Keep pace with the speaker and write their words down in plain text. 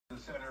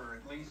center, or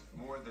at least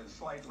more than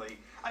slightly.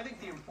 I think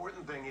the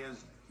important thing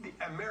is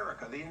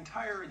America, the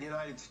entire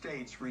United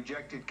States,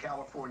 rejected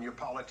California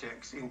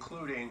politics,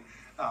 including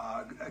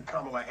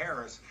Kamala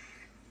Harris.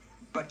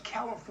 But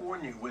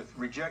California, with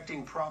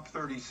rejecting Prop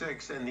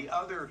 36 and the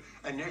other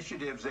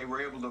initiatives they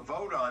were able to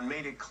vote on,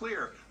 made it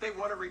clear they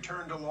want to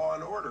return to law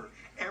and order.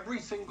 Every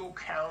single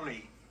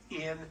county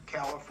in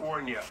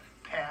California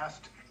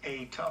passed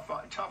a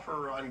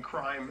tougher on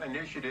crime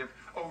initiative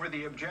over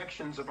the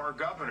objections of our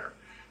governor.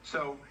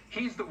 So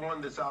he's the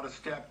one that's out of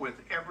step with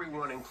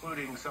everyone,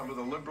 including some of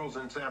the liberals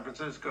in San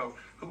Francisco,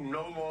 who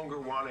no longer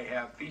want to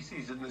have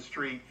feces in the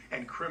street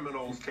and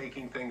criminals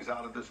taking things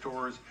out of the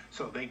stores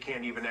so they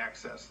can't even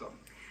access them.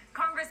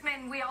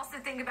 Congressman, we also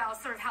think about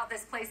sort of how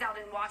this plays out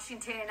in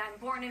Washington. I'm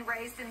born and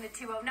raised in the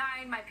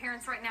 209. My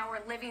parents right now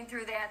are living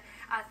through that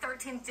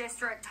 13th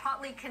district,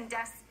 hotly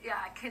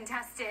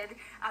contested,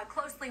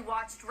 closely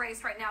watched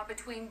race right now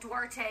between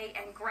Duarte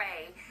and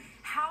Gray.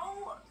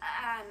 How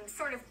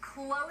sort of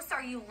close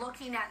are you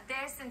looking at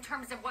this in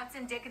terms of what's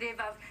indicative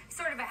of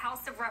sort of a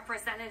House of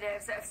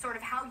Representatives, of sort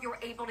of how you're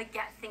able to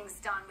get things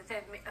done with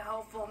a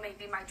hopeful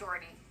maybe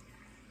majority?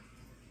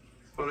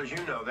 Well, as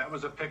you know, that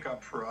was a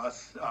pickup for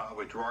us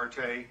with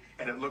Duarte,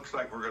 and it looks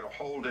like we're going to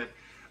hold it.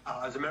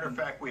 As a matter of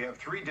fact, we have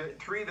three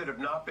that have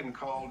not been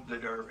called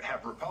that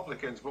have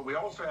Republicans, but we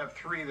also have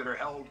three that are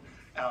held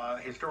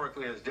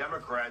historically as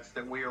Democrats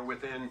that we are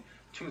within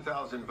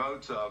 2,000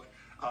 votes of.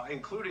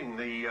 Including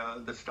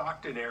the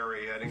Stockton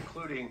area and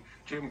including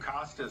Jim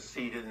Costa's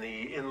seat in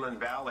the Inland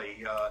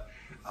Valley.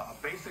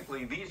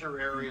 Basically, these are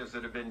areas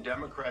that have been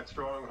Democrat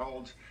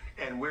strongholds,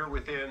 and we're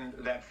within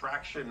that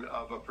fraction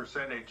of a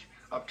percentage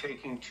of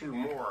taking two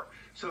more.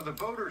 So the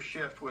voter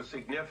shift was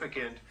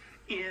significant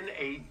in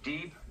a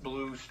deep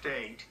blue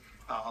state.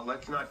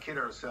 Let's not kid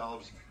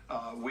ourselves.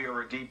 We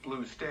are a deep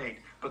blue state.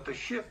 But the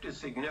shift is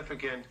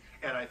significant,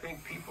 and I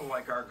think people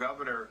like our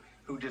governor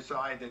who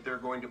decide that they're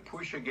going to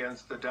push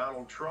against the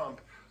Donald Trump,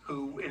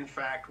 who in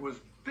fact was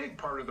big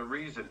part of the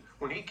reason.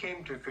 When he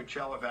came to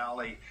Coachella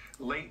Valley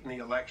late in the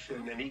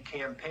election and he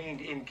campaigned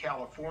in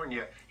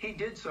California, he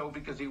did so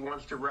because he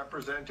wants to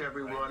represent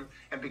everyone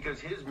and because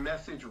his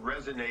message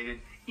resonated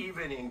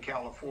even in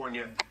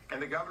California.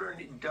 And the governor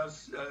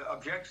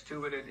objects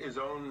to it at his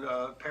own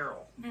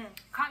peril.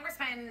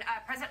 Congressman,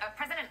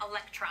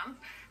 President-elect Trump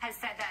has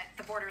said that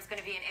the border is going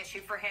to be an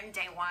issue for him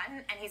day one.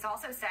 And he's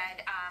also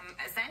said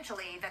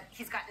essentially that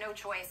he's got no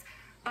choice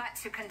but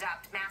to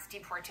conduct mass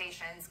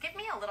deportations. Give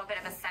me a little bit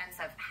of a sense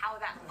of how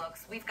that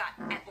looks. We've got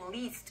at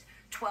least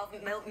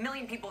 12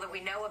 million people that we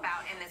know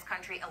about in this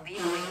country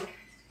illegally.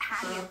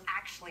 How do you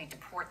actually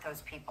deport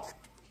those people?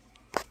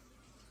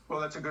 Well,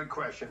 that's a good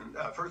question.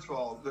 First of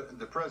all,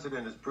 the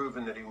president has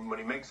proven that when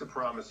he makes a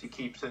promise, he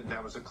keeps it, and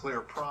that was a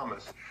clear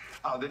promise.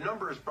 The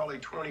number is probably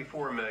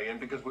 24 million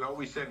because we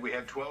always said we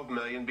had 12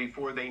 million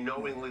before they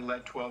knowingly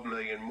let 12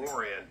 million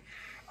more in.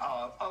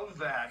 Of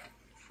that,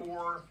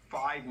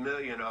 4-5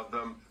 million of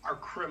them are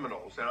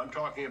criminals, and I'm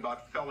talking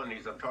about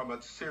felonies. I'm talking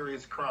about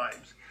serious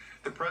crimes.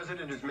 The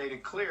president has made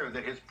it clear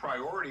that his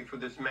priority for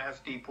this mass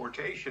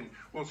deportation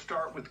will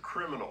start with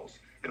criminals.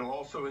 It'll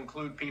also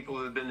include people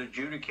that have been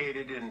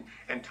adjudicated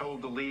and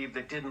told to leave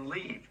that didn't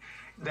leave.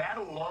 That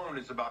alone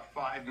is about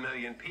 5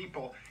 million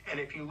people, and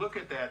if you look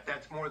at that,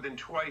 that's more than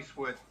twice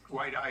what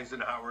Dwight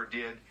Eisenhower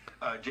did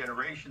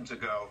generations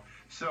ago.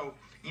 So,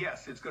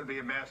 yes, it's going to be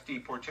a mass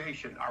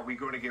deportation. Are we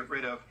going to get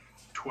rid of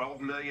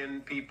 12 million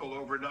people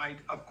overnight?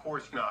 Of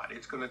course not.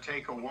 It's going to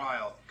take a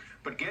while.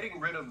 But getting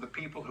rid of the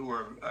people who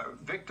are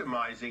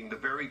victimizing the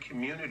very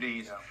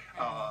communities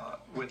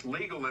with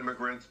legal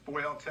immigrants,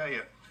 boy, I'll tell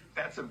you,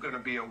 that's going to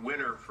be a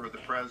winner for the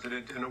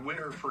president and a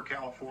winner for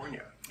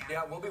California.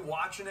 Yeah, we'll be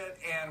watching it,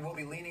 and we'll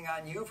be leaning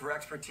on you for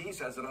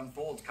expertise as it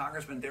unfolds.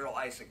 Congressman Darell,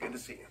 good to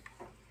see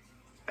you.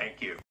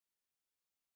 Thank you.